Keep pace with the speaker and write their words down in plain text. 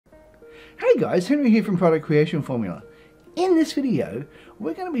Hey guys, Henry here from Product Creation Formula. In this video,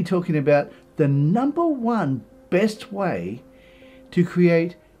 we're going to be talking about the #1 best way to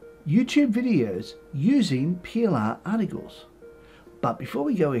create YouTube videos using PLR articles. But before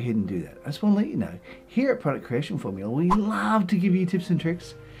we go ahead and do that, I just want to let you know, here at Product Creation Formula, we love to give you tips and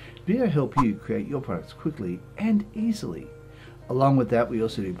tricks to help you create your products quickly and easily. Along with that, we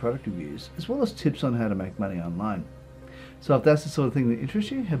also do product reviews, as well as tips on how to make money online. So if that's the sort of thing that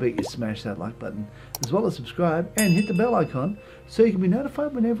interests you, how about you smash that like button, as well as subscribe and hit the bell icon so you can be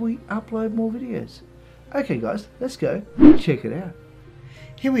notified whenever we upload more videos. Okay guys, let's go check it out.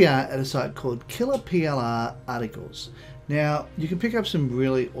 Here we are at a site called Killer PLR Articles. Now, you can pick up some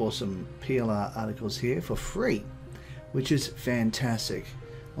really awesome PLR articles here for free, which is fantastic.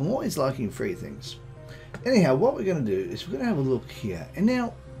 I'm always liking free things. Anyhow, what we're going to do is we're going to have a look here. And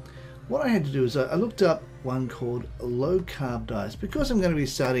now, what I had to do is I looked up one called low carb diets. Because I'm going to be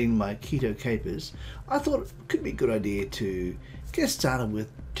starting my keto capers, I thought it could be a good idea to get started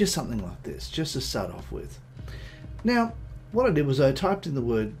with just something like this, just to start off with. Now, what I did was I typed in the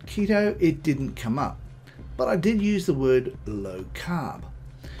word keto, it didn't come up, but I did use the word low carb.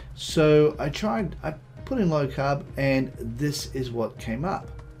 So I put in low carb and this is what came up.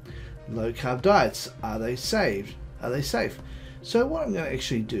 Low carb diets, are they safe? Are they safe? So what I'm going to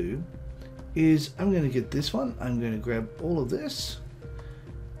actually do is I'm going to get this one, I'm going to grab all of this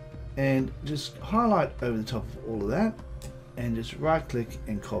and just highlight over the top of all of that and just right click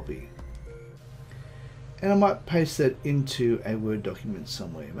and copy. And I might paste that into a Word document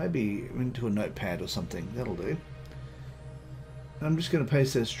somewhere, maybe into a notepad or something, that'll do. And I'm just going to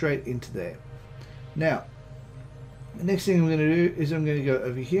paste that straight into there. Now, the next thing I'm going to do is I'm going to go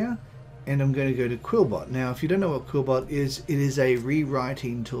over here and I'm going to go to Quillbot. Now, if you don't know what Quillbot is, it is a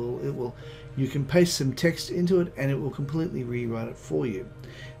rewriting tool. You can paste some text into it and it will completely rewrite it for you.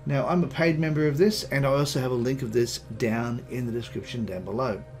 Now, I'm a paid member of this and I also have a link of this down in the description down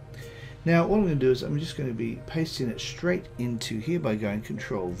below. Now, what I'm going to do is I'm just going to be pasting it straight into here by going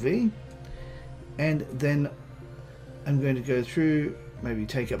Control V, and then I'm going to go through, maybe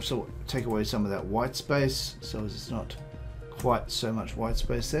take away some of that white space so it's not quite so much white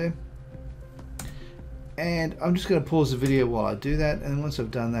space there. And I'm just going to pause the video while I do that, and once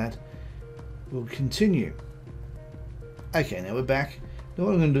I've done that, we'll continue. Okay, now we're back. Now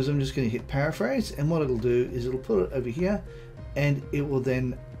what I'm going to do is I'm just going to hit paraphrase, and what it'll do is it'll put it over here and it will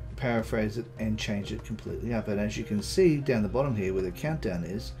then paraphrase it and change it completely up. And as you can see down the bottom here where the countdown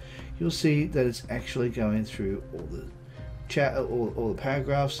is, you'll see that it's actually going through all the chat, all the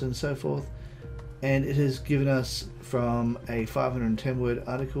paragraphs and so forth, and it has given us from a 510 word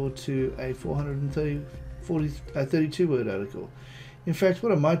article to a 32 word article. In fact,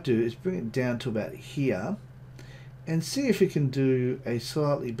 what I might do is bring it down to about here and see if it can do a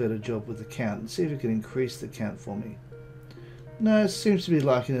slightly better job with the count, and see if it can increase the count for me. No, it seems to be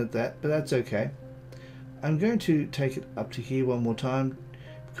liking it that, but that's okay. I'm going to take it up to here one more time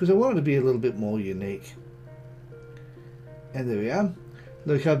because I want it to be a little bit more unique. And there we are.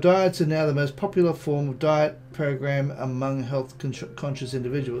 Low carb diets are now the most popular form of diet program among health conscious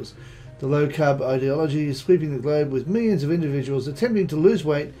individuals. The low carb ideology is sweeping the globe with millions of individuals attempting to lose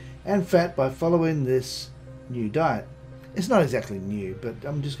weight and fat by following this new diet. It's not exactly new, but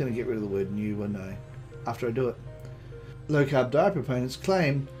I'm just going to get rid of the word new after I do it. Low carb diet proponents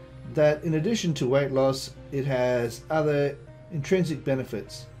claim that in addition to weight loss, it has other intrinsic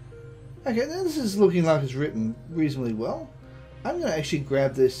benefits. Okay, now this is looking like it's written reasonably well. I'm going to actually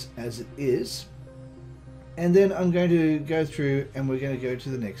grab this as it is, and then I'm going to go through and we're going to go to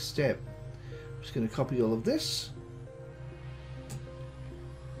the next step. I'm just going to copy all of this,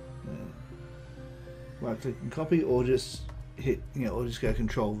 right click and copy, or just hit, or just go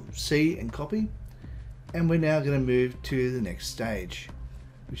Control C and copy. And we're now going to move to the next stage,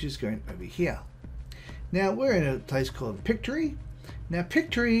 which is going over here. Now we're in a place called Pictory. Now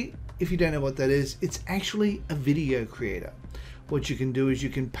Pictory, if you don't know what that is, it's actually a video creator. What you can do is you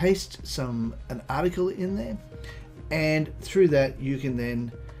can paste an article in there, and through that you can then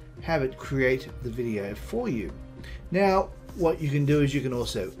have it create the video for you. Now what you can do is you can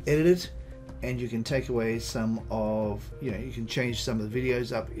also edit it, and you can take away some of, you can change some of the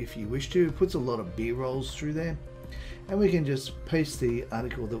videos up if you wish to. It puts a lot of B-rolls through there, and we can just paste the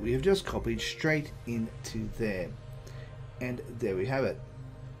article that we have just copied straight into there, and there we have it.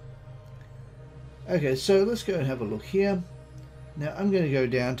 Okay, so let's go and have a look here. Now I'm going to go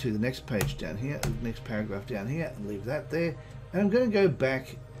down to the next page down here, the next paragraph down here, and leave that there, and I'm going to go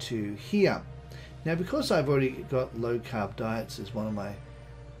back to here. Now because I've already got low carb diets as one of my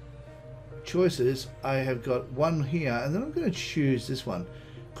choices, I have got one here, and then I'm going to choose this one,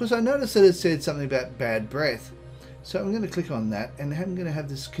 because I noticed that it said something about bad breath. So I'm going to click on that, and I'm going to have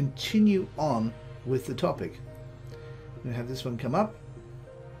this continue on with the topic. I'm going to have this one come up,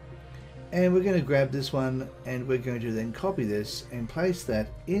 and we're going to grab this one, and we're going to then copy this and place that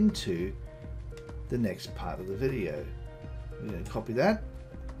into the next part of the video. We're going to copy that,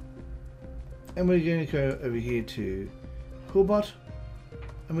 and we're going to go over here to Quillbot,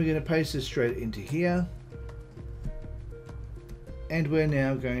 and we're going to paste this straight into here, and we're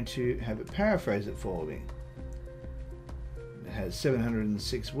now going to have it paraphrase it for me. It has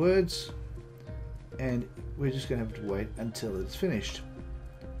 706 words, and we're just going to have to wait until it's finished.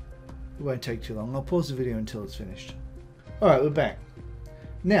 It won't take too long. I'll pause the video until it's finished. Alright, we're back.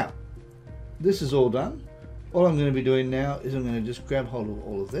 Now, this is all done. All I'm going to be doing now is I'm going to just grab hold of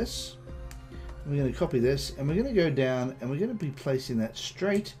all of this. We're going to copy this, and we're going to go down, and we're going to be placing that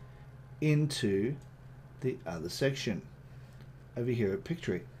straight into the other section over here at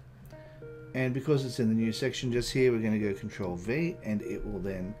Pictory. And because it's in the new section just here, we're going to go Control V, and it will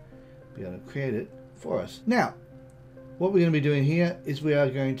then be able to create it for us. Now, what we're going to be doing here is we are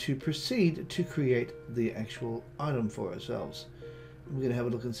going to proceed to create the actual item for ourselves. We're going to have a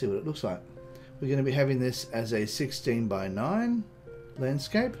look and see what it looks like. We're going to be having this as a 16:9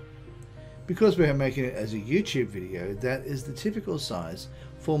 landscape. Because we're making it as a YouTube video, that is the typical size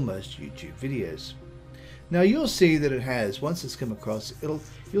for most YouTube videos. Now you'll see that it has, once it's come across,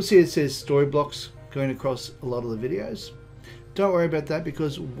 you'll see it says story blocks going across a lot of the videos. Don't worry about that,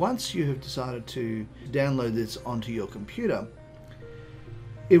 because once you have decided to download this onto your computer,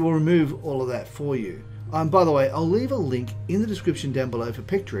 it will remove all of that for you. By the way, I'll leave a link in the description down below for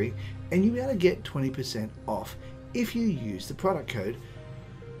Pictory, and you'll be able to get 20% off if you use the product code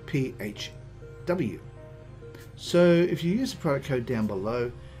PHW. So if you use the product code down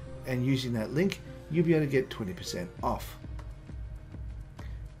below and using that link, you'll be able to get 20% off.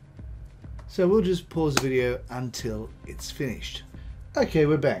 So we'll just pause the video until it's finished. Okay,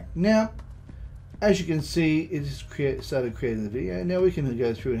 we're back. Now, as you can see, it's started creating the video. Now we can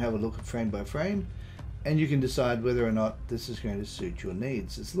go through and have a look at frame by frame, and you can decide whether or not this is going to suit your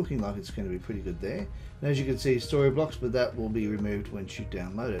needs. It's looking like it's going to be pretty good there. And as you can see, story blocks, but that will be removed once you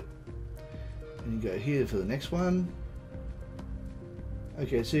download it. And you go here for the next one.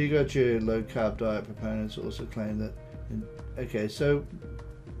 Okay, so you got your low carb diet proponents also claim that. Okay, so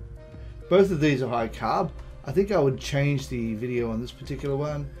both of these are high carb. I think I would change the video on this particular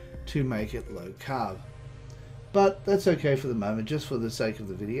one to make it low carb. But that's okay for the moment, just for the sake of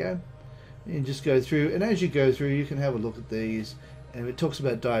the video. You just go through, and as you go through, you can have a look at these. And if it talks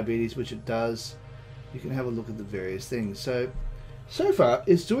about diabetes, which it does, you can have a look at the various things. So far,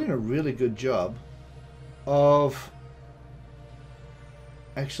 it's doing a really good job of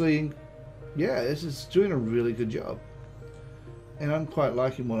actually, yeah, this is doing a really good job. And I'm quite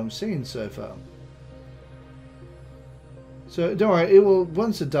liking what I'm seeing so far. So don't worry, it will,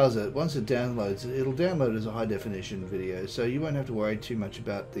 once it does it, once it downloads it, it'll download as a high definition video. So you won't have to worry too much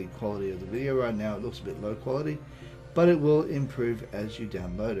about the quality of the video. Right now it looks a bit low quality, but it will improve as you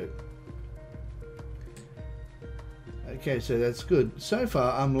download it. Okay, so that's good. So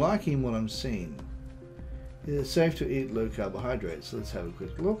far, I'm liking what I'm seeing. It's safe to eat low carbohydrates. So let's have a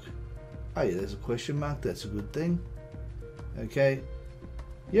quick look. Oh yeah, there's a question mark. That's a good thing. Okay.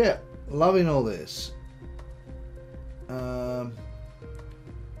 Yeah, loving all this.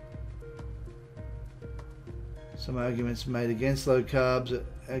 Some arguments made against low carbs.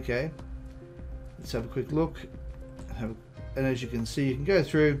 Okay. Let's have a quick look. And as you can see, you can go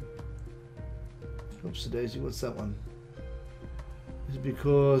through. Oops, daisy, what's that one? Is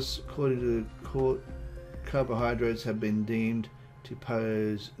because, according to the court, carbohydrates have been deemed to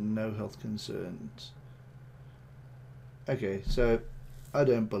pose no health concerns. Okay, so I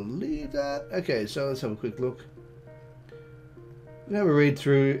don't believe that. Okay, so let's have a quick look. Have a read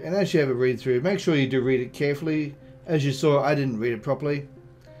through, and as you have a read through, make sure you do read it carefully. As you saw, I didn't read it properly.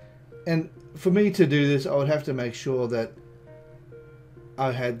 And for me to do this, I would have to make sure that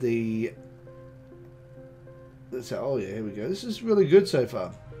I had the... Let's say, oh yeah, here we go. This is really good so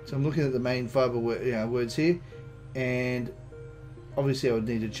far. So I'm looking at the main fiber words here, and obviously I would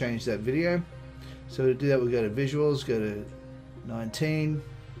need to change that video. So to do that, we'll go to visuals, go to 19.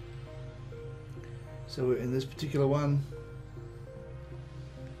 So we're in this particular one,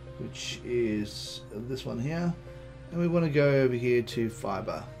 which is this one here, and we want to go over here to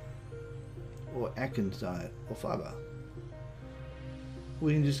fiber, or Atkins diet, or fiber.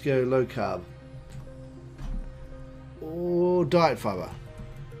 We can just go low carb, or diet fiber.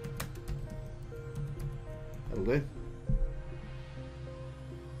 That'll do.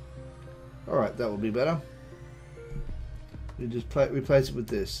 Alright, that will be better. we just replace it with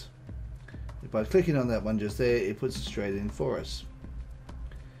this. By clicking on that one just there, it puts it straight in for us.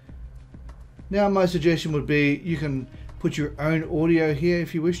 Now my suggestion would be you can put your own audio here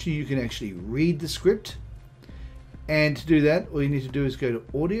if you wish to. You can actually read the script, and to do that all you need to do is go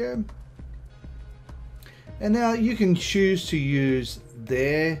to audio, and now you can choose to use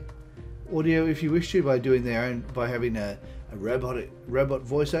their audio if you wish to by doing their own, by having a robot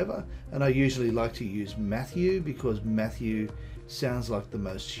voiceover. And I usually like to use Matthew because Matthew sounds like the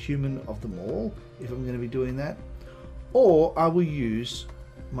most human of them all if I'm going to be doing that. Or I will use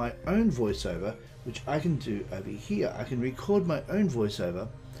my own voiceover, which I can do over here. I can record my own voiceover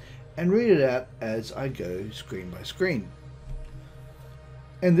and read it out as I go screen by screen.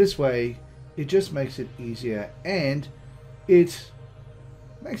 And this way it just makes it easier, and it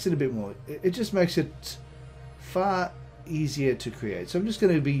makes it a bit more, it just makes it far easier to create. So I'm just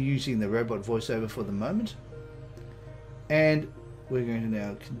going to be using the robot voiceover for the moment, and we're going to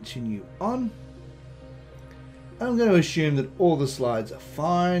now continue on. I'm going to assume that all the slides are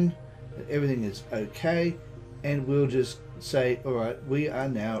fine, that everything is okay, and we'll just say, alright, we are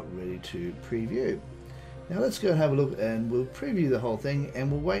now ready to preview. Now let's go and have a look, and we'll preview the whole thing,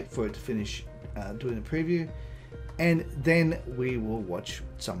 and we'll wait for it to finish doing the preview, and then we will watch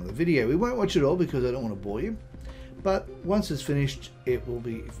some of the video. We won't watch it all because I don't want to bore you, but once it's finished it will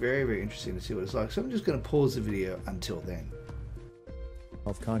be very, very interesting to see what it's like. So I'm just going to pause the video until then.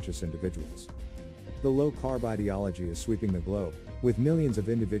 Health-conscious individuals. The low-carb ideology is sweeping the globe, with millions of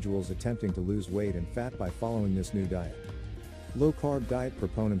individuals attempting to lose weight and fat by following this new diet. Low-carb diet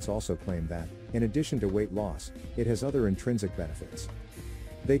proponents also claim that, in addition to weight loss, it has other intrinsic benefits.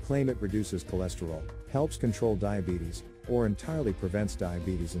 They claim it reduces cholesterol, helps control diabetes, or entirely prevents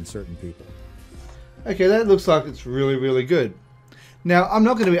diabetes in certain people. Okay, that looks like it's really, really good. Now, I'm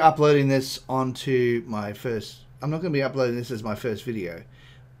not going to be uploading this onto my first, I'm not going to be uploading this as my first video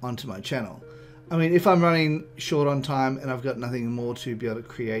onto my channel. I mean, if I'm running short on time and I've got nothing more to be able to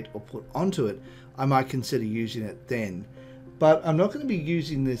create or put onto it, I might consider using it then. But I'm not going to be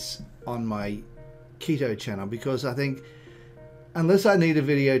using this on my keto channel because I think unless I need a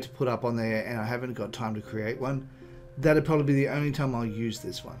video to put up on there and I haven't got time to create one, that'd probably be the only time I'll use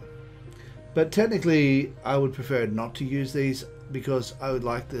this one. But technically I would prefer not to use these because I would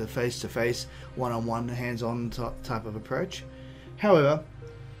like the face-to-face, one-on-one, hands-on type of approach. However,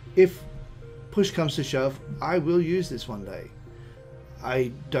 if push comes to shove, I will use this one day.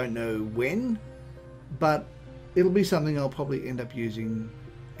 I don't know when, but it'll be something I'll probably end up using,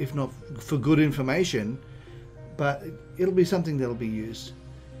 if not for good information, but it'll be something that'll be used.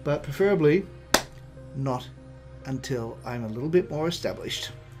 But preferably not until I'm a little bit more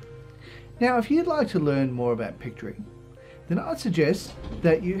established. Now, if you'd like to learn more about Pictory, then I'd suggest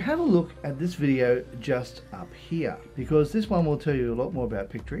that you have a look at this video just up here, because this one will tell you a lot more about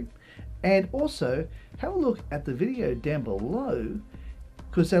Pictory. And also have a look at the video down below,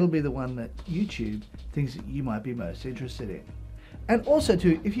 because that'll be the one that YouTube thinks that you might be most interested in. And also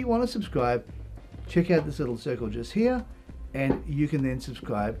too, if you want to subscribe, check out this little circle just here, and you can then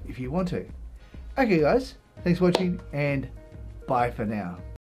subscribe if you want to. Okay guys, thanks for watching, and bye for now.